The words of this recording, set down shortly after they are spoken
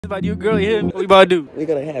About you, girl, you hear me? What we about to do? We're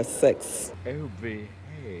gonna have sex. Oh,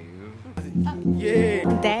 behave.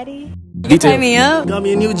 Yeah. Daddy? You tie me up? Got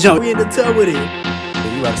me a new jump. We in the tub with it.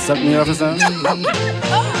 You about to suck me off or something?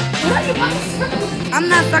 I'm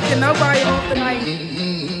not sucking nobody off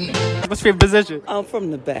tonight. What's your position? I'm from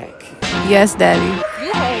the back. Yes, Daddy.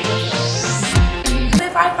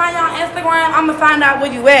 If I find you on Instagram, I'ma find out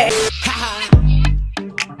where you at.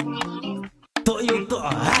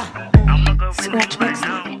 Scratch next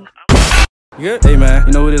time. You good? Hey man,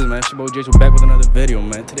 you know what it is, man. It's your boy Dresso back with another video,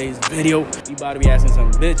 man. Today's video, we about to be asking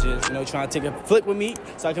some bitches, you know, trying to take a flick with me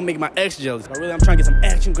so I can make my ex jealous. But really, I'm trying to get some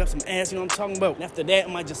action, grab some ass, you know what I'm talking about. And after that,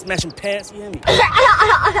 I might just smash him past, you hear me?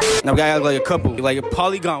 Now, we gotta act like a couple, like a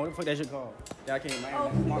polygon. What the fuck that shit called? Yeah, I can't,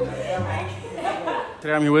 man.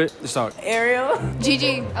 Today I'm here with, let's talk. Ariel.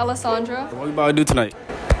 Gigi. Alessandra. What we about to do tonight?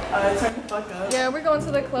 Turn the fuck up. Yeah, we're going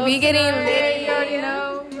to the club. We getting lit, you already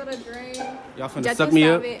know. We got a drink. Y'all finna suck me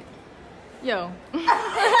up? Yo.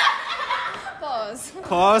 Pause.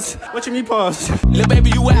 Pause? What you mean pause? Little baby,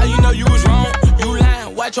 you out, you know you was wrong. You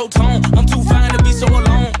lying, watch your tone. I'm too fine to be so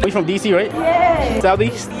alone. You from DC, right? Yeah.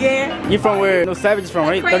 Southeast? Yeah. You from where No Savage is from,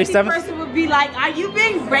 right? Crazy 37th? person would be like, are you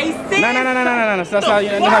being racist? No. That's how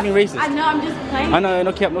you're not being racist. I know, I'm just playing. I know,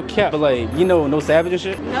 no cap. But like, you know, No Savage and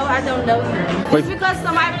shit? No, I don't know them. Wait. Just because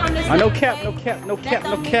somebody from the I know same cap, state, no that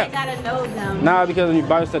don't mean they gotta know them. Nah, because when you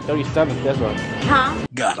buy said 37th, that's right. Huh?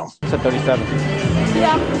 Got him. Said 37th.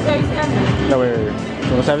 Yeah, I'm from 37. No, where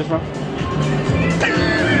No Savage from?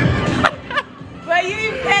 But you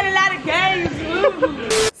even played a lot of games, ooh.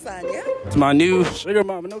 Sonya? It's my new sugar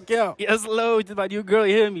mama, no cap. Yes, low, it's about you, girl,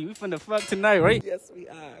 you hear me? We finna fuck tonight, right? Yes, we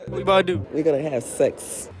are. What we about to do? We're gonna have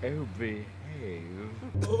sex. Oh, behave.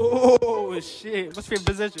 Oh, shit. What's your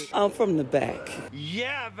position? I'm from the back.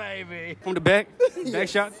 Yeah, baby. From the back? Back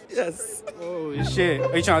shots? Yes. Oh, shit.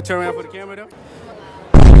 Are you trying to turn around for the camera, though?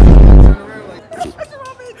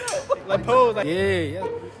 Like pose, like yeah,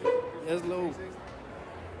 that's low.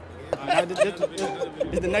 This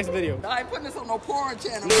is the next video. I ain't putting this on no porn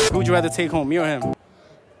channel. Who would you rather take home, me or him?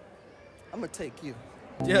 I'm gonna take you.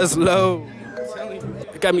 Just low.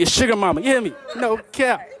 You got me a sugar mama, you hear me? No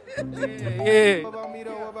cap. Yeah. What about me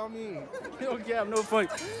though? What about me? No cap, no funny.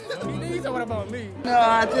 He said what about me? No,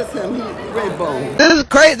 I just him. He red bone. This is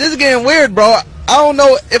crazy. This is getting weird, bro. I don't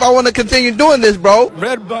know if I want to continue doing this, bro.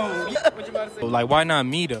 Red bone. What you about to say? Like, why not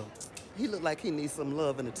me though? He look like he needs some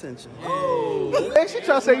love and attention. Hey, she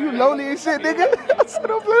trying to say you lonely and shit, nigga. I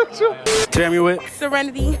said, I'm with you. Today I'm here with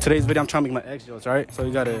Serenity. Today's video, I'm trying to make my ex jokes, alright? So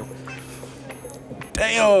you gotta,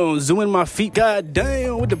 damn, zoom in my feet. God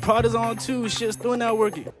damn, with the Pradas on too. Shit's still not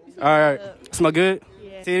working. Alright, smell good?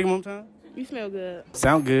 Yeah. Say it one more time. You smell good.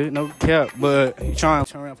 Sound good, no cap, but you trying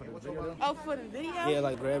to turn around for the video though? Oh, for the video? Yeah,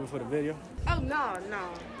 like grab it for the video. Oh, no.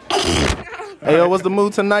 Hey, yo, what's the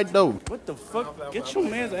mood tonight, though? What the fuck? Get your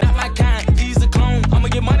man's Not ass. my kind, he's a clone. I'ma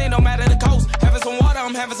get money no matter the cost. Having some water,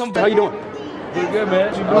 I'm having some. How you doing? Pretty good,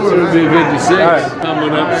 man. I'm gonna be 56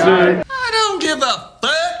 coming up soon. I don't give a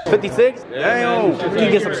fuck. 56? Damn.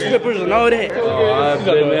 You get some strippers and all that. Oh, I've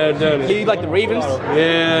been there, done it. You like the Ravens?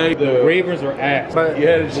 Yeah, the Ravens were ass. But- You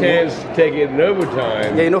had a chance to take it in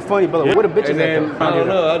overtime. Yeah, you know funny, brother. What the bitches And then, at? I don't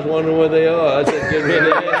know, I was wondering where they are. I said, get rid of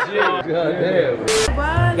that shit. God damn.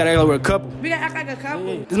 What? Gotta act like we're a couple. We gotta act like a couple.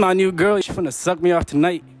 This is my new girl. She finna suck me off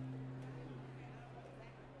tonight.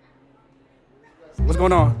 What's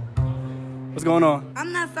going on? What's going on?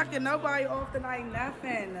 I'm not sucking nobody off tonight,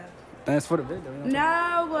 nothing. Thanks for the video.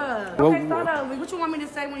 No. Okay, start over. What you want me to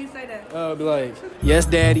say when you say that? Be like, yes,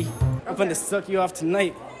 daddy. I'm finna suck you off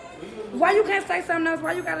tonight. Why you can't say something else?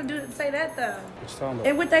 Why you gotta say that though? What you talking about?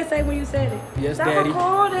 And what they say when you said it? Yes, Stop daddy.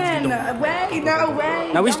 recording. Wait, no,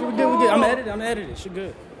 wait. Now we Don't good. I'm record. edited. Shit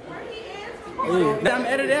good. Yeah. I'm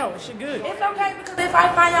edited out. Shit good. It's okay because if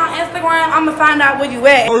I find you on Instagram, I'ma find out where you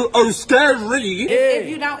at. I'm scared. If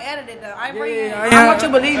you don't edit it though, I Yeah, want you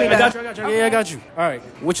to believe me though. I got you. Yeah, I got you. All right.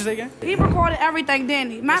 What you say again? He recorded everything,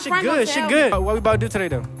 didn't he? My Shit friend good. gonna Shit tell good. me. What we about to do today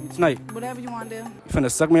though? Tonight. Whatever you want to do. You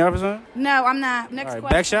finna suck me off or something? No, I'm not. Next All right.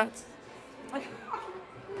 question. Back shots.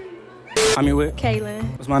 I mean, what? Kaylin.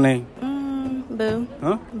 What's my name? Boo.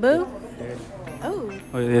 Huh? Boo? Oh.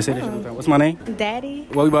 Oh yeah, say that shit one time. What's my name? Daddy?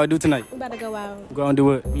 What we about to do tonight? We about to go out. We gonna do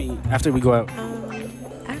what? After we go out.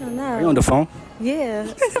 I don't know. Are you on the phone? Yeah.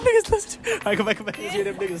 Niggas listen. All right, come back. Let's hear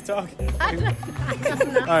them niggas talking.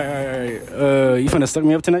 All right. You finna suck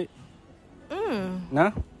me up tonight?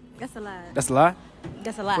 Nah? That's a lie. That's a lie?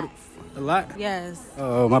 That's a lie. A lot? Yes.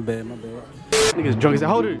 Oh, my bad. Niggas drunk as hell.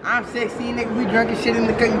 How old are you? I'm sexy, nigga. We drunk and shit in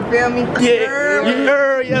the cut. You feel me?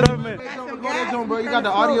 Yeah, that man. Bro, you got the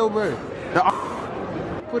audio, bro.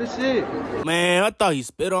 for the shit. Man, I thought he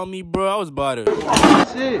spit on me, bro. I was about to.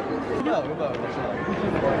 Shit.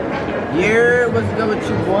 Yeah, what's good with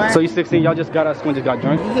you, boy? So you 16? Y'all just got out of school and just got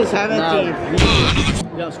drunk? You just 17.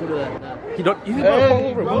 He don't. He's Hey, gonna pull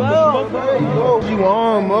over, bro. What you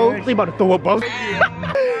on, Mo? He about to throw up, bro. He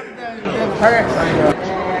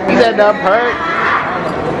said the perk.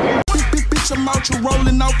 Bitch, I'm out, you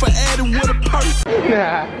rolling out for adding with a perk.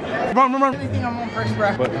 Nah. Run. I think I'm on first,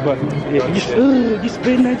 bro. But yeah, you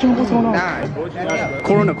spitting that jump? What's going on? Nah.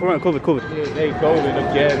 Corona, COVID. They COVID,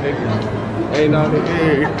 them gas niggas. Hey, no,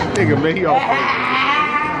 nigga, man, he off.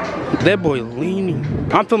 That boy leaning.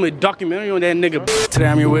 I'm filming a documentary on that nigga. Today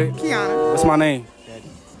I'm here with Kiana. What's my name? Daddy.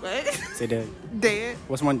 What? Say daddy. Dad.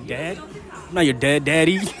 What's my dad? I'm not your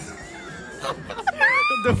daddy. What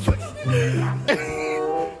the fuck?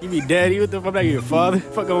 You be daddy? What the fuck? I'm not your father. What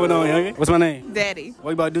the fuck going on, youngin? What's my name? Daddy. What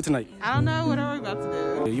you about to do tonight? I don't know. What are we about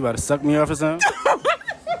to do? You about to suck me off or something?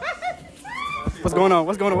 What's going on?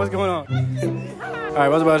 All right,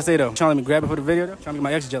 what was I about to say though? Trying to let me grab it for the video though? Trying to make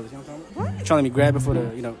my ex jealous, you know what I'm talking about? Trying to let me grab it for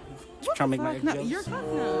the, you know, trying to make my ex jealous. You're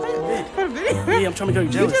fucking for the video. Yeah, I'm trying to make her You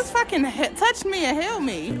jealous. just fucking touched me and held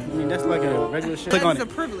me. I mean, that's like a regular shit. That Click on is it.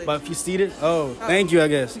 a privilege. But if you see it, thank you, I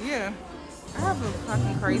guess. Yeah. I have a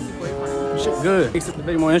fucking crazy boyfriend. Shit good. Makes the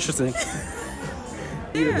video more interesting.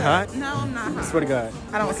 You hot? No, I'm not I hot. swear to God.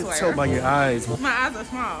 I don't I can swear. tell by your eyes. My eyes are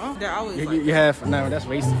small. They're always like You have, no, that's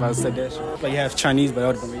racist if I said that shit. Like you have Chinese, but I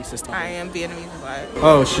would have been racist. I am Vietnamese and black.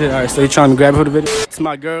 Oh shit, alright, so you trying to grab her for the video? It's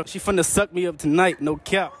my girl. She finna suck me up tonight, no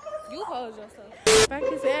cap. You hold yourself. Back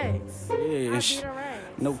his ex. Yeah, I and beat she, her ass.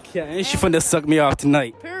 no cap. And she finna suck me off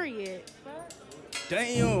tonight. Period.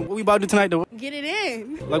 Damn, what we about to do tonight though? Get it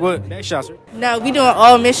in. Like what? Back shots, right? No, we doing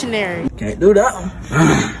all missionary. Can't do that one.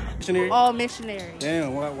 Missionary? All missionary.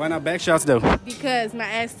 Damn, why not back shots though? Because my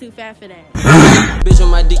ass too fat for that. Bitch on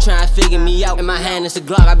my dick trying to figure me out. In my hand it's a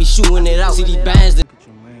Glock, I be shooting it out. See these bands that Look at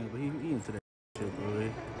your man, but he into that shit, bro.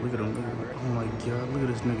 Look at him. Oh my god, look at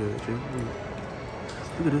this nigga.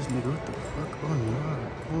 Look at this nigga. What the fuck?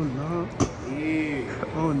 Oh no.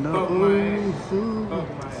 Yeah. Oh no.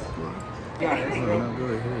 Oh no, go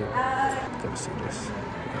ahead. Gotta see this.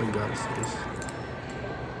 I gotta see this.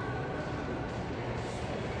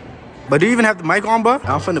 But do you even have the mic on, bro?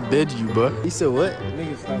 I'm finna bid you, bro. You said what?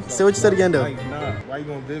 Say what you said again, though. Like, nah, why you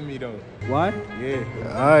gonna bid me, though? Why? Yeah.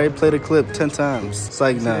 Alright, play the clip 10 times. It's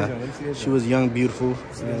like, nah. Let me see this She was young, beautiful.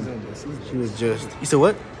 and she was just. You said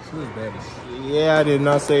what? She was bad. Yeah, I did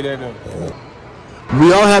not say that, though.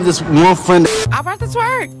 We all have this one friend. I about to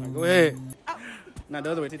twerk. Go ahead. Not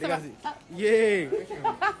the other way. Yeah.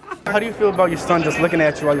 How do you feel about your son just looking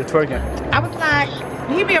at you while you're twerking? I was like,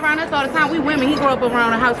 he be around us all the time. We women. He grew up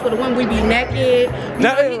around a house full of women. We be naked. You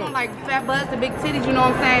know, he don't like fat butts and big titties. You know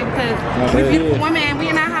what I'm saying? Because we beautiful women and we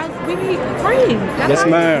in our house. We be free. Yes,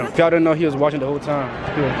 ma'am. If y'all didn't know, he was watching the whole time.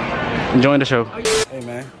 Good. Enjoying the show. Hey,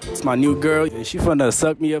 man. It's my new girl. She finna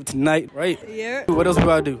suck me up tonight, right? Yeah. What else we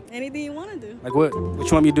about to do? Anything you want to do. Like what? What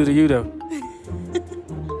you want me to do to you, though?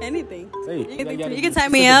 Anything. Say, You can tie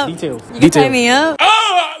me up. Details. You can tie me up.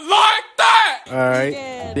 Oh, like that! All right.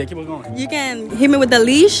 Yeah. Yeah, keep on going. You can hit me with the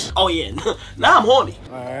leash. Oh yeah, now I'm horny.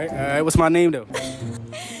 All right. What's my name, though?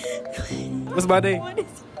 What's my name?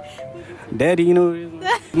 Daddy, you know what it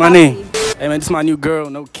is? My name. Hey, man, this is my new girl.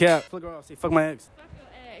 No cap. Fuck her off. Say, fuck my ex. Fuck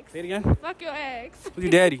your ex. Say it again. Fuck your ex. Who's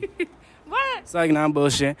your daddy? What? It's like, nah, I'm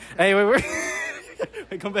bullshit. Hey, wait.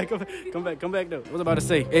 Hey, come back, though. What was I about to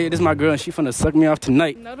say? Hey, this is my girl, and she finna suck me off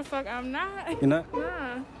tonight. No, the fuck, I'm not. You not?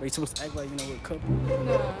 Nah. But you supposed to act like, you know, we're a couple.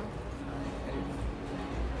 Nah.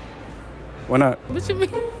 Why not? What you mean?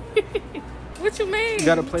 What you mean? You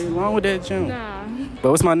gotta play along with that, Jim. Nah.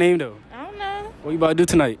 But what's my name, though? I don't know. What you about to do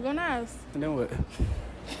tonight? Go nice. And then what?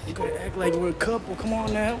 You gotta act like we're a couple. Come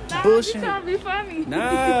on now. Nah, Bullshit. you trying to be funny.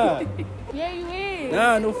 Nah. Yeah, you is.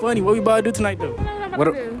 Nah, no funny. What we about to do tonight, though? What am I about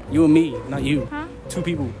to do? You and me, not you. Huh? Two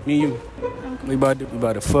people, me and you. What we about to do? We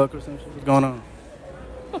about to fuck or some shit? What's going on?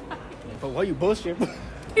 But why you bullshit?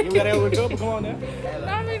 You gotta have a couple. Come on now. No,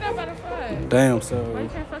 I mean not about to fuck. Damn, Why so. you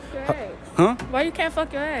can't fuck your ex? Huh? Why you can't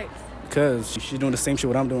fuck your ex? Because she's doing the same shit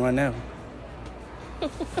what I'm doing right now.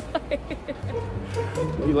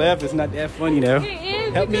 You laugh, it's not that funny now. It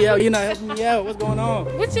is. Help me out, you're not helping me out. What's going on?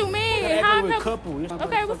 What you mean? Act How like we're a come? couple. You're not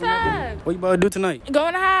Okay, what's fucking up? What you about to do tonight? Go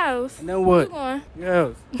in the house. And then what? Who going? Your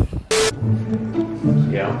house.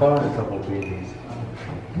 Yeah, I'm following a couple of communities.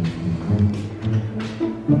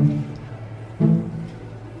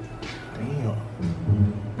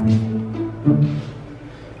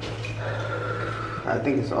 I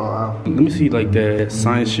think it's all out. Let me see like that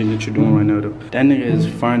science shit that you're doing right now though. That nigga is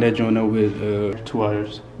firing that joint out with 2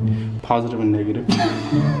 items. Positive and negative.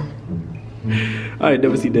 I ain't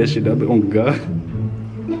never seen that shit. Oh God.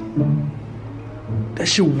 That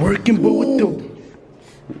shit working, but what the?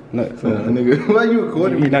 No, nigga, why you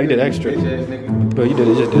recording me? Now you did extra. Bro, you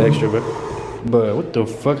just did extra, bro. But what the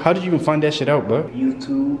fuck? How did you even find that shit out, bro?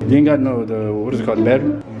 YouTube. You ain't got no, what is it called, the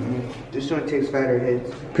battery? This joint takes fatter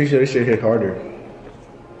hits. Pretty sure this shit hit harder.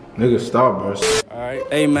 Nigga, stop, bro. Alright,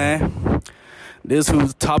 hey man. This who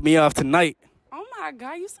topped me off tonight. Oh my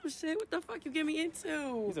God, you some shit. What the fuck you get me into?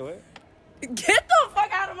 You said what? Get the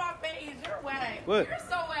fuck out of my face. You're whack. What? You're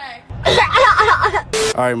so whack.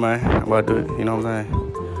 Alright, man. I'm about to do it. You know what I'm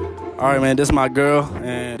saying? Alright, man. This is my girl.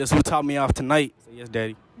 And this who topped me off tonight. Say yes,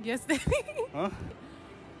 daddy. Yes, daddy. Huh?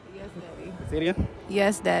 Yes, daddy. Say it again.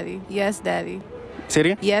 Yes, daddy. Yes, daddy. Say it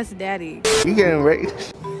again. Yes, daddy. You getting ready?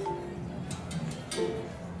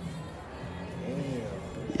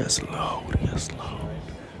 Yes, Lord. Yes, Lord.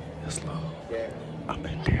 Yes, Lord. I'm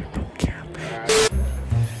in there. Don't care.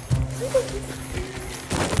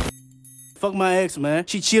 Fuck my ex, man.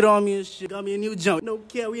 She cheated on me and shit. Got me a new junk. No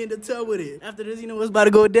care, we in the tub with it. After this, you know what's about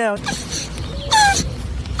to go down.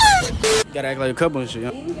 Gotta act like a couple and shit,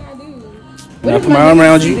 yeah? Now put my arm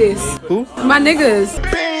around you. Who? My niggas.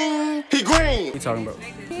 He green. What you talking about?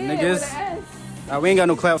 Niggas? We ain't got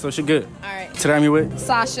no clout, so shit good. Alright. Today I'm here with?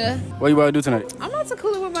 Sasha. What you about to do tonight? I'm about to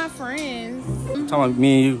cool it with my friends. I'm talking about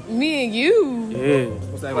me and you. Me and you. Yeah.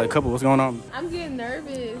 What's that like a couple? What's going on? I'm getting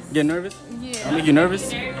nervous. Getting nervous? Yeah. I make you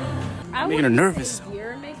nervous? I'm making her nervous.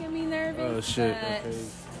 You're making me nervous. Oh shit. but Okay.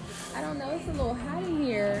 I don't know. It's a little hot in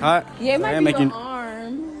here. Hot? Yeah, it So I might am be making- your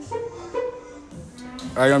arm.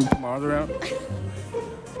 Alright, you want me to put my arms around?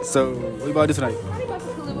 So, what you about to do tonight? I'm about to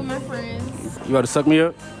cool it with my friends. You about to suck me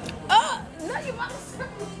up? No, you about to suck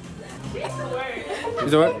me. You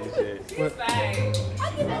said what?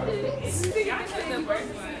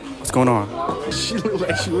 What's going on? She look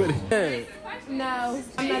like she with it. No,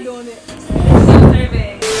 I'm not doing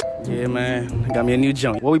it. Yeah, man. Got me a new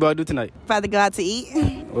junk. What we about to do tonight? About to go out to eat.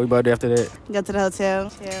 What we about to do after that? Go to the hotel.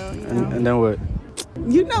 Chill, you know. And then what?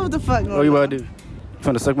 You know what the fuck going on. What you about to do? You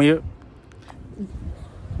finna suck me up?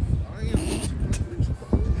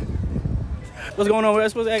 What's going on? We're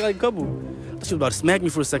supposed to act like a couple. She was about to smack me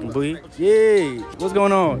for a second, boy. Yeah. What's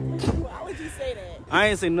going on? Why would you say that? I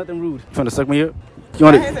ain't say nothing rude. You finna suck me up? You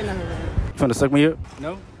want I it? ain't say nothing rude. You finna suck me up?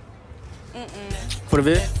 No? For the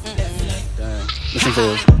vid? Damn. Listen to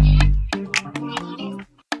this.